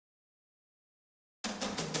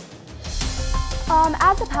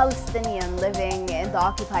As a Palestinian living in the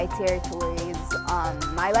occupied territories,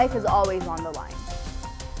 my life is always on the line.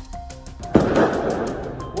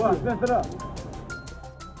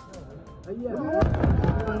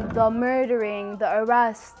 The murdering, the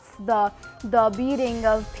arrests, the beating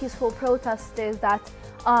of peaceful protesters that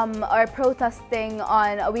are protesting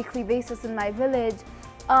on a weekly basis in my village.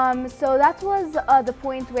 So that was the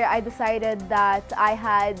point where I decided that I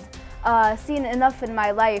had seen enough in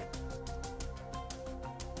my life.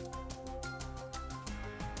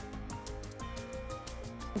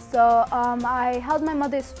 So I held my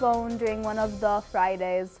mother's phone during one of the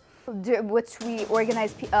Fridays, which we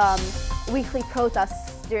organized weekly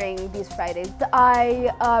protests during these Fridays.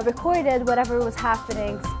 I recorded whatever was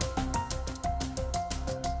happening.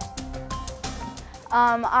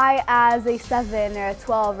 I, as a 7 or a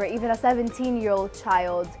 12 or even a 17-year-old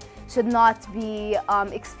child, should not be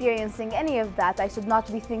experiencing any of that. I should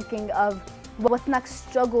not be thinking of what next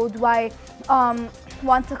struggle do I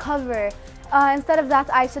want to cover. Instead of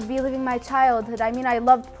that, I should be living my childhood. I mean, I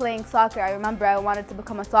loved playing soccer. I remember I wanted to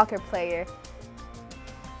become a soccer player.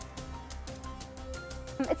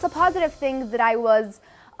 It's a positive thing that I was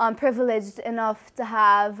privileged enough to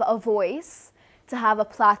have a voice, to have a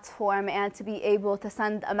platform, and to be able to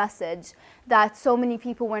send a message that so many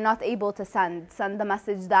people were not able to send. Send a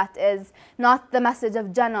message that is not the message of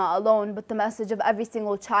Janna alone, but the message of every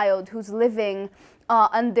single child who's living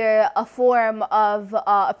under a form of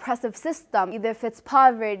oppressive system, either if it's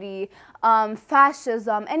poverty,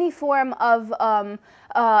 fascism, any form of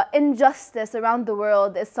injustice around the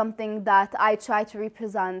world is something that I try to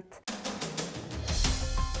represent.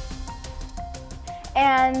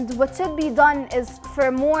 And what should be done is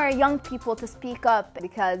for more young people to speak up,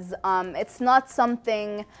 because it's not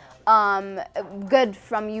something good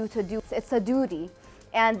from you to do. It's a duty,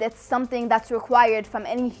 and it's something that's required from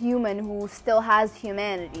any human who still has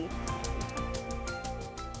humanity.